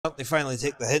They finally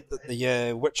take the hint that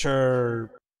the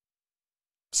Witcher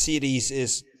series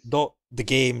is not the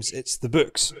games, it's the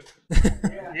books.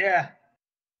 Yeah.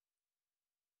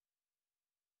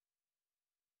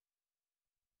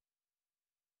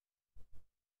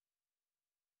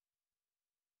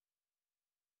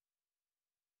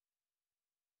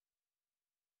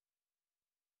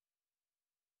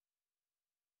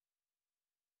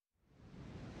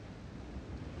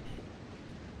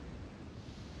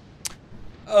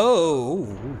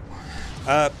 Oh.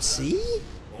 See?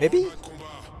 Maybe?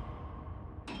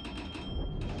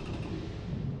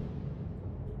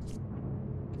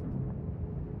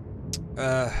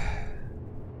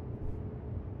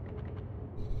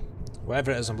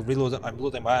 Whatever it is, I'm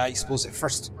loading my explosive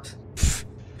first.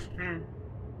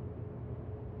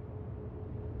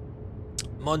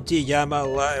 Monty Yama,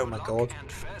 oh my god.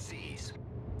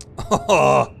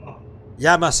 Oh,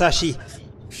 Yamasashi.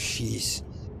 Jeez.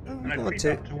 And I creep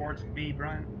up towards B,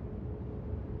 Brian.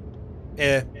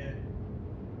 Yeah.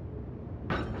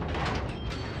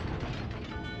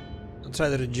 I'm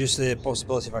trying to reduce the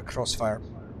possibility of a crossfire.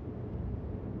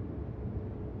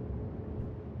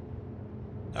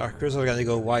 Our cruisers are going to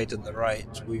go wide on the right.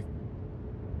 We've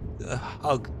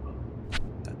hug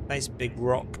that nice big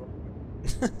rock,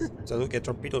 so I don't get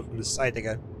torpedoed from the side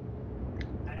again.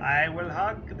 I will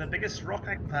hug the biggest rock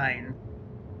I can find.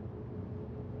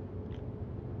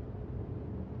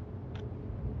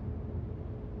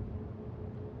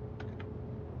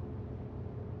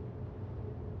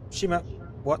 Shima,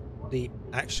 what the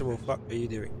actual fuck are you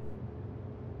doing?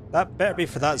 That better be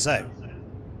for that Zao.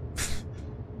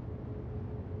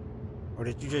 Or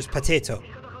did you just potato?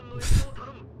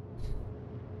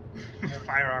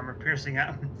 Fire armor piercing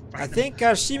at him. I think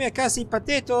Shima Kasi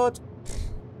potatoed.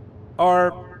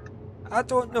 Or, I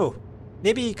don't know.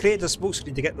 Maybe he created a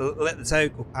smokescreen to let the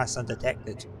Zao go past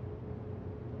undetected.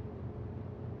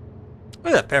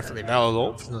 Well, a perfectly valid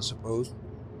option, I suppose.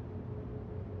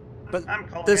 But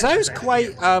the Zao's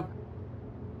quite a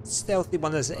stealthy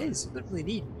one as it is. They don't really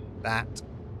need that.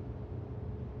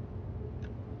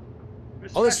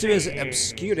 All it's doing is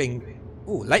obscuring.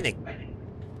 Oh, lightning!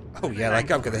 Oh yeah,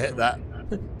 like I'm gonna hit that.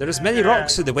 There's many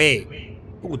rocks in the way.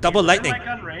 Oh, double lightning.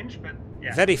 Gun range, but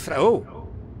yeah. Very oh.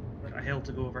 A hill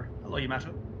to go over. Hello,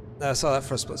 Yamato. I saw that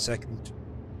for a split second.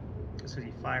 That's because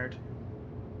he fired.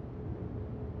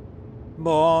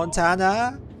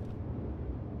 Montana.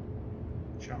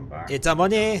 It's a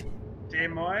money. Des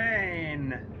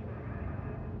Moines.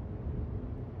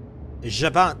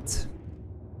 Javant.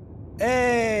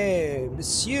 Hey,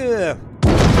 monsieur.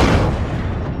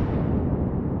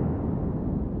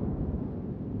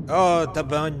 Oh, the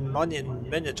money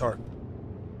minotaur.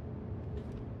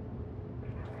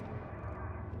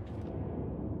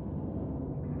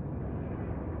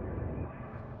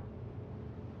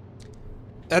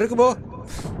 Ergobo.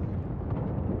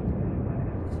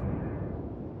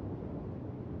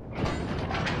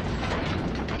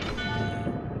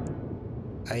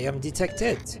 I am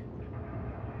detected.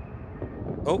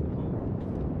 Oh.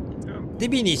 The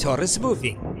minotaur is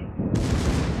moving.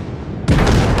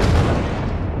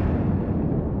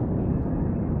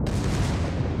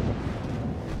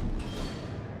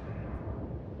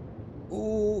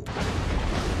 Oh.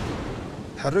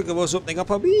 Haruga was opening up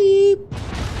a beep.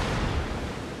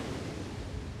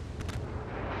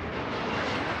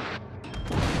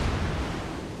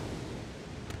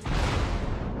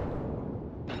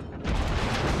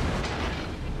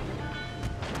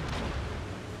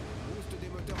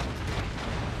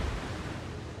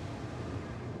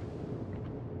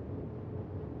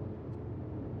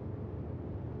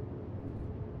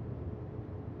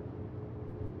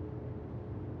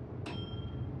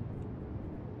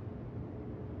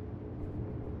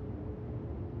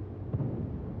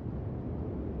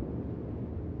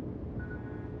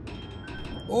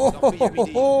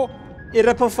 Oh, he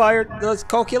ripple fired. Those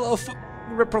cocky little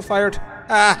ripple fired.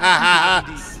 I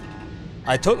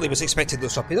totally was expecting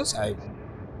those torpedoes.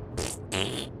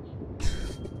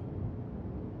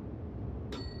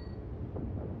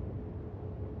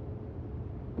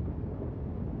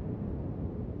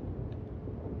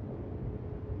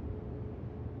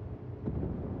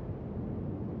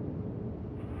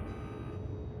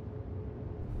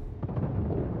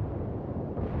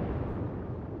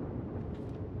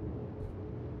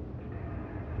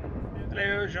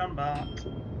 Hello, Jean-Bart.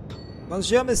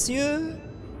 Bonjour, monsieur.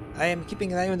 I am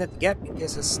keeping an eye on that gap in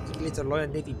case a sneaky little Royal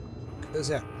Navy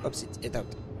cruiser pops it out.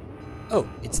 Oh,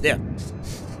 it's there.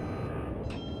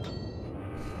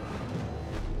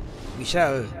 We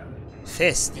shall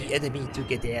face the enemy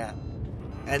together.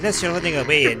 Unless you're running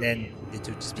away and then it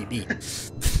would just be me.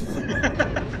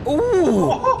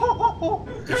 Ooh!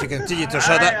 If you continue to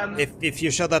show that, if you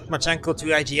show that much ankle to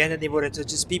IGN anymore, it would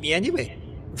just be me anyway.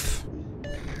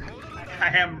 I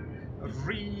am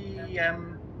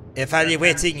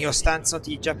evaluating your stance on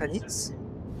the Japanese.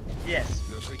 Yes.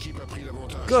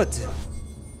 Good.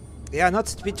 They are not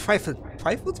to be trifled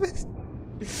with.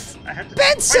 I have to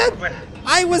Benson!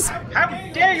 I was. How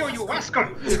dare you, you rascal!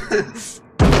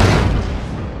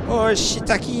 Oh,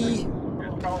 Shitaki.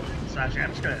 Musashi,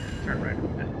 I'm just gonna turn right.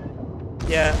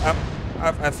 Yeah,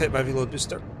 I've hit my reload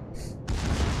booster.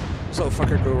 This little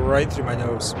fucker go right through my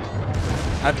nose.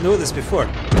 I've known this before.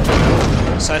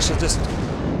 So I shall just.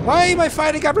 Why am I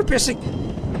firing armor piercing?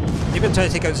 Maybe I'm trying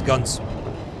to take out his guns.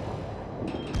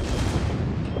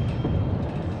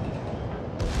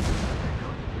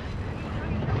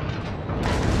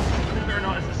 Believe it or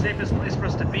not, it's the safest place for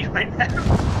us to be right now.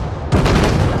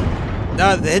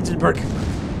 No, the Hindenburg.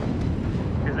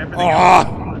 Oh!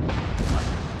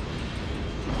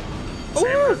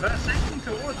 Ooh! Reversing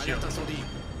towards you.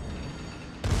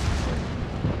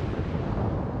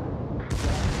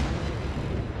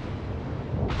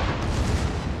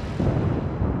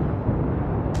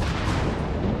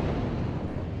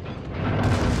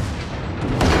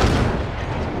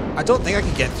 I don't think I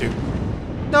can get through.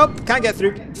 Nope, can't get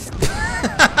through.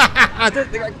 I don't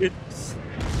think I could.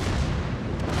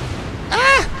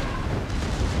 Ah!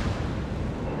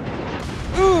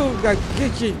 Ooh, God,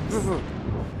 get you.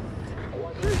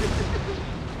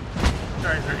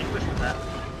 Sorry, is there English with that?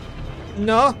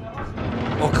 No.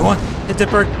 Oh, come on,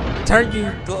 Hindenburg, turn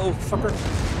you little fucker.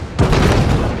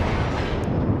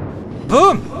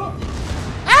 Boom!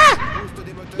 Ah!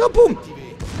 No boom!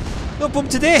 No boom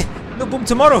today! No boom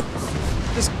tomorrow!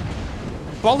 This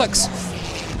bollocks!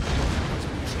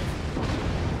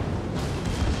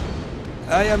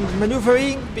 I am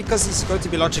maneuvering because he's going to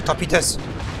be launching torpedoes.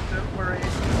 Don't worry.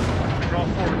 Draw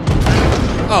forward.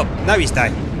 Oh, now he's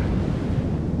dying.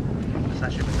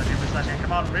 Musashi,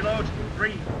 come on, reload.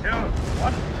 3, 2,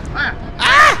 1. Ah!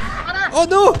 Ah! Oh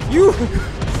no! You!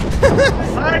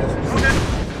 Fine, okay.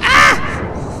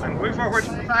 Ah! I'm moving forward,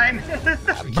 fine.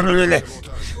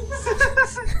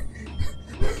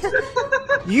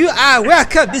 You are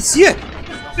welcome, monsieur!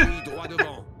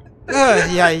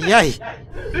 Yay.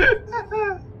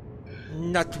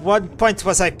 Not one point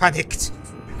was I panicked.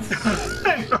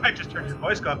 I just turned your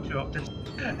voice got too up.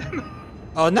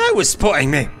 Oh, now it was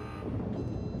spotting me.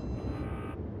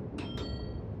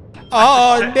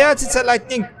 Oh, man, it's a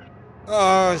lightning.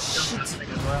 Oh, shit.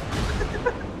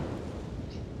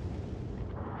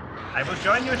 I will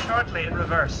join you shortly in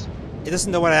reverse. He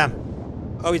doesn't know where I am.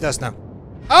 Oh, he does now.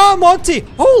 Oh, Monty!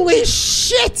 Holy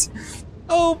shit!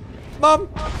 Oh, Mum.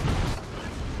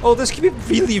 Oh, this could be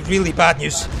really, really bad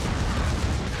news.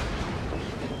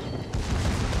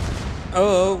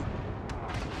 Oh.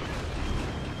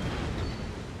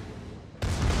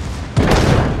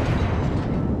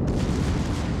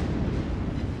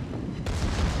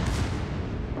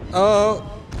 Oh.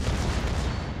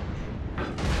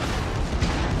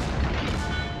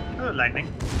 Oh, lightning.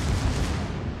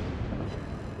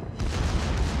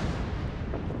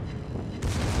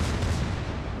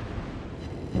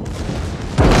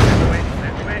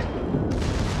 Wait.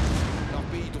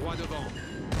 Torpille droit devant.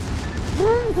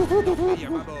 Torpille à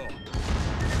bâbord.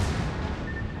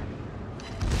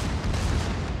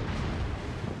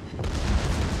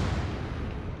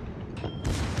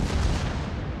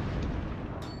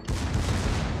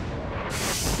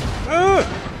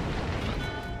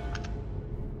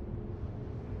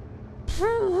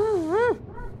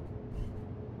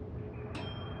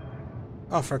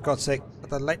 Oh, for God's sake,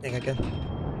 the lightning again.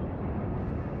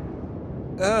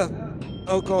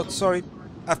 Oh God, sorry.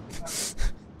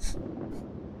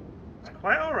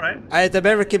 Quite alright. I had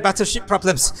American battleship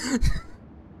problems.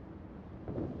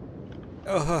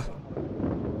 Oh.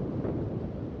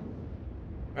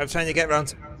 I'm trying to get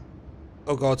around.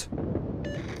 Oh God.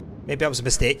 Maybe that was a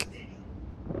mistake.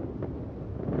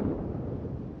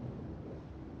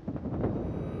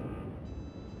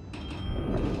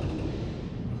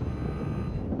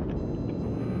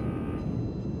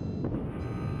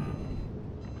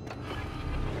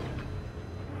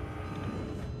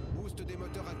 Boost des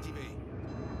moteurs activé.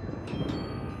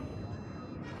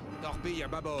 Torpille à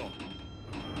bâbord.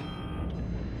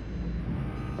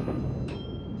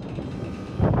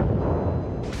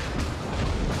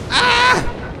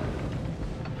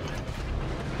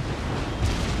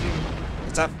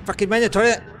 It's a fucking Minotaur.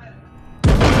 Yeah.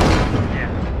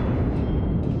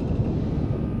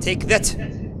 Take that.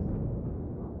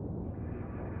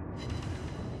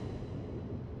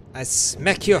 I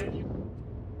smack you.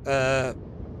 Brr,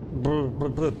 brr,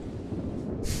 brr.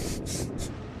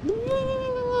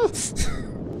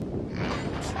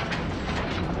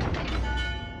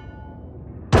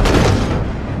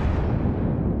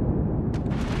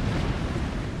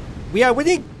 We are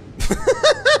winning!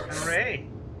 Hooray!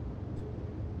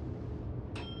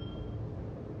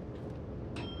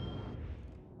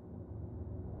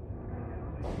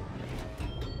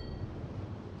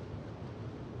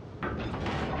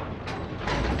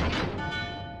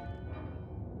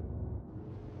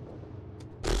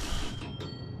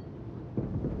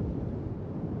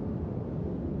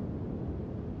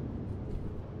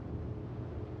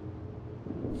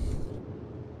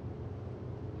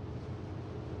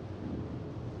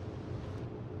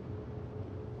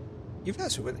 You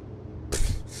guys are winning.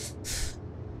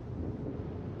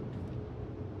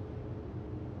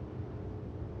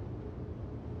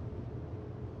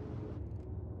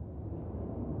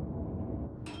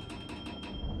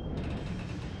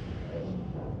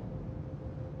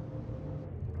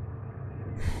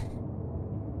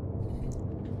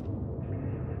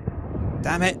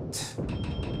 Damn it.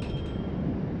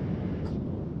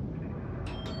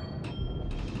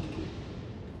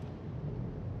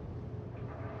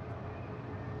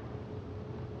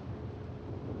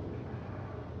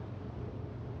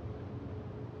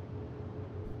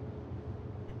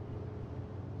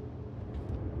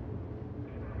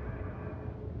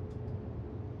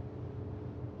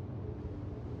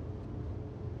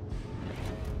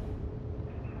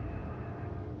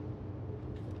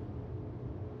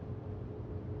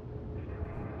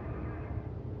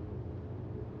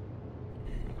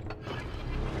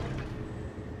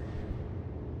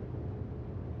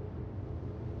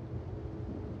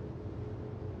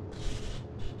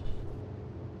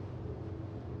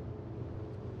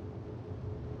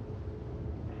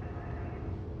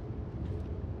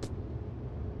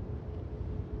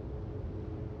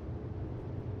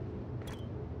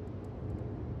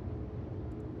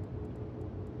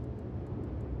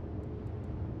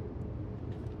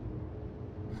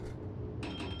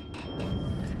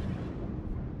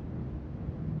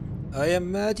 I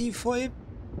am ready for him.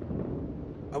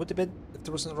 I would have been if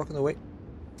there wasn't a rock in the way.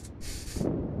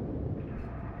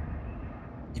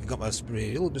 You've got my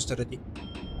spray real booster ready.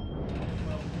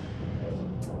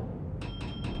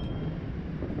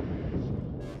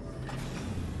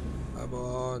 Come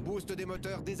on. Boost des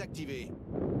moteurs désactivé.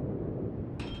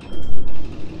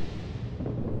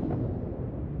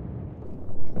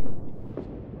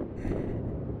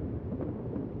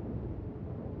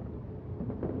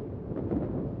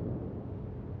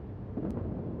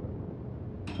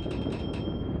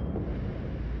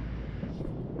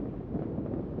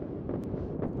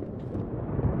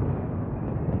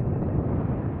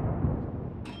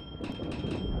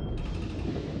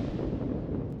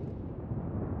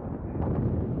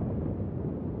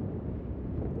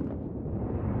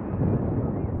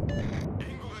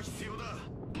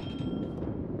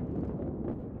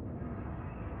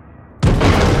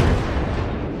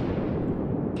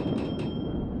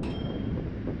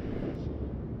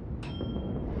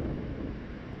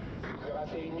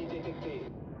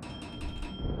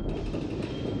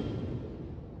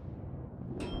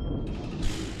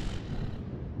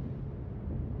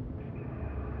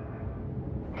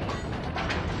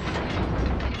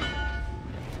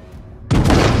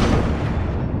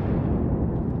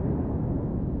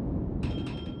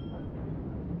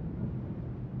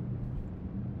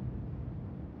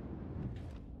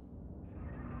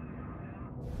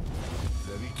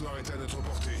 La victoire est à notre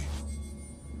portée.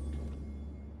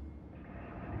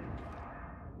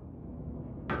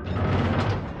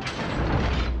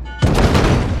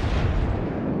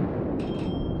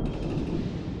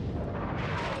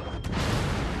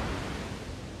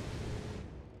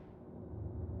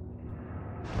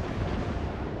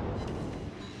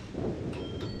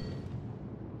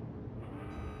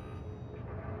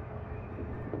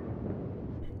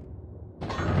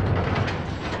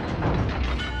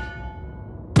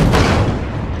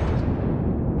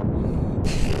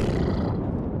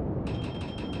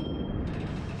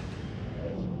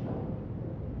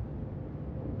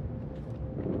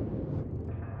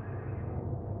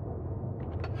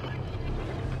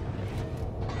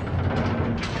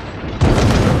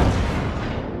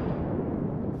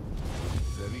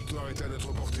 Est à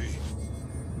notre portée.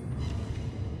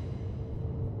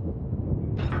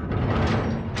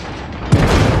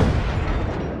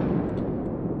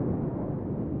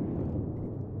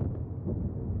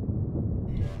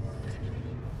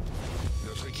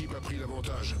 Notre équipe a pris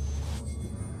l'avantage.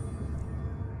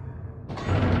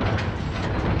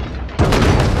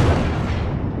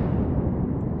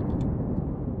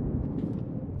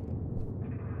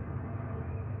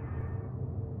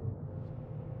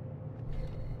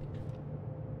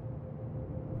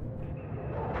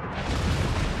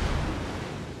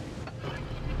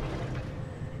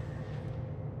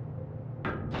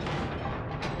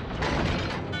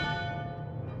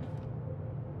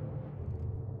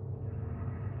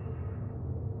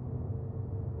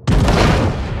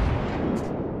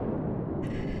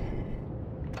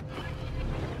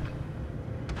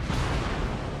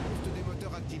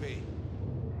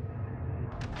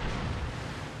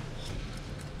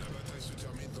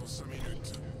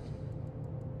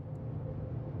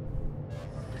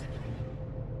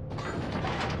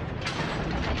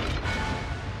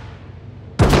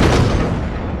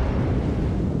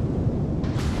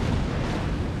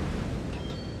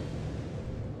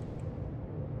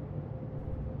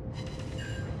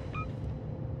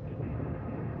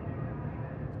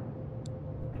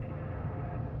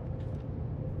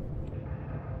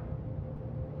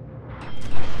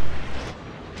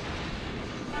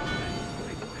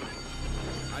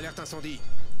 Alerte incendie.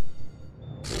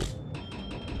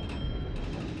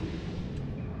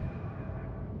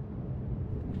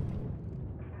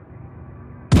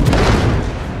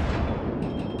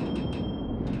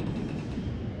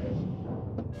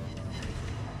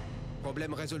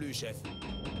 Problème résolu, chef.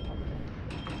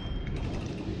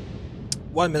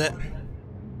 1 minute.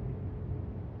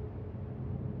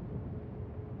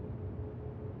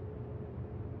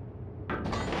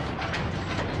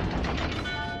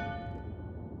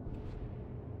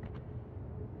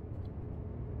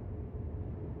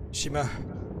 Shima,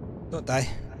 don't die.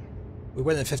 We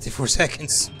win in 54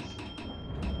 seconds.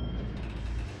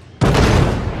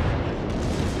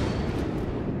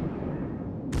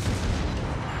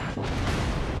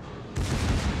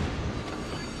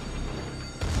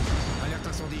 Alerte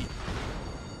incendie.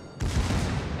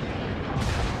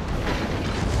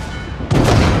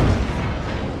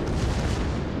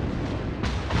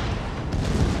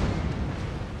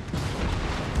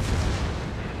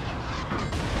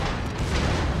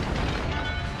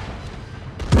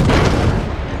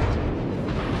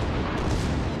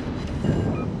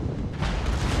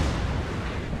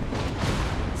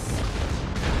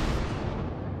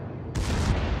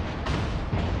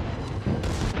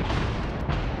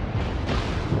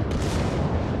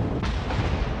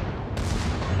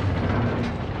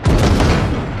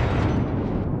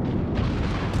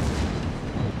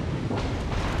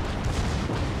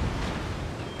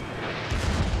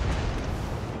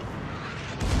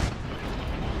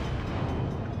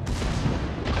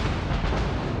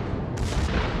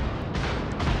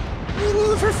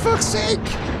 Reload for fuck's sake!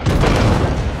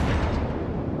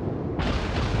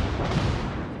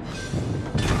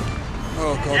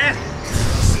 Oh god. Yes!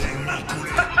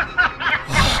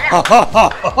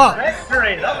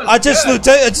 Victory! That was I just good. looked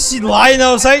out, I just seen Lion,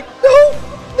 I was like, no!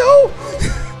 No!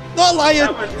 Not Lion!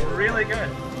 That was really good.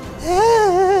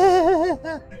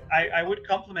 I would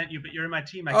compliment you, but you're in my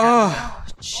team. I can't. Oh,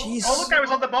 jeez. Oh, look, I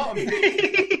was on the bottom.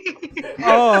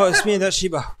 Oh, it's me and that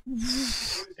Sheba.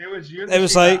 It was you. It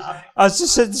was like, I was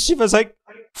just saying to Sheba, was like,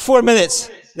 4 minutes,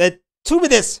 then 2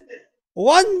 minutes,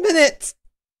 1 minute.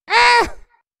 Ah!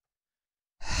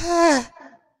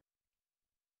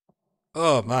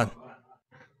 Oh man.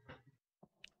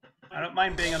 I don't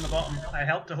mind being on the bottom. I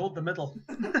help to hold the middle.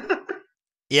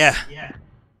 Yeah. Yeah.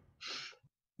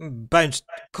 Bounced.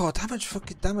 God, how much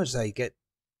fucking damage did I get?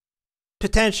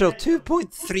 Potential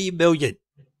 2.3 million.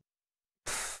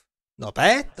 Not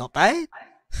bad, not bad.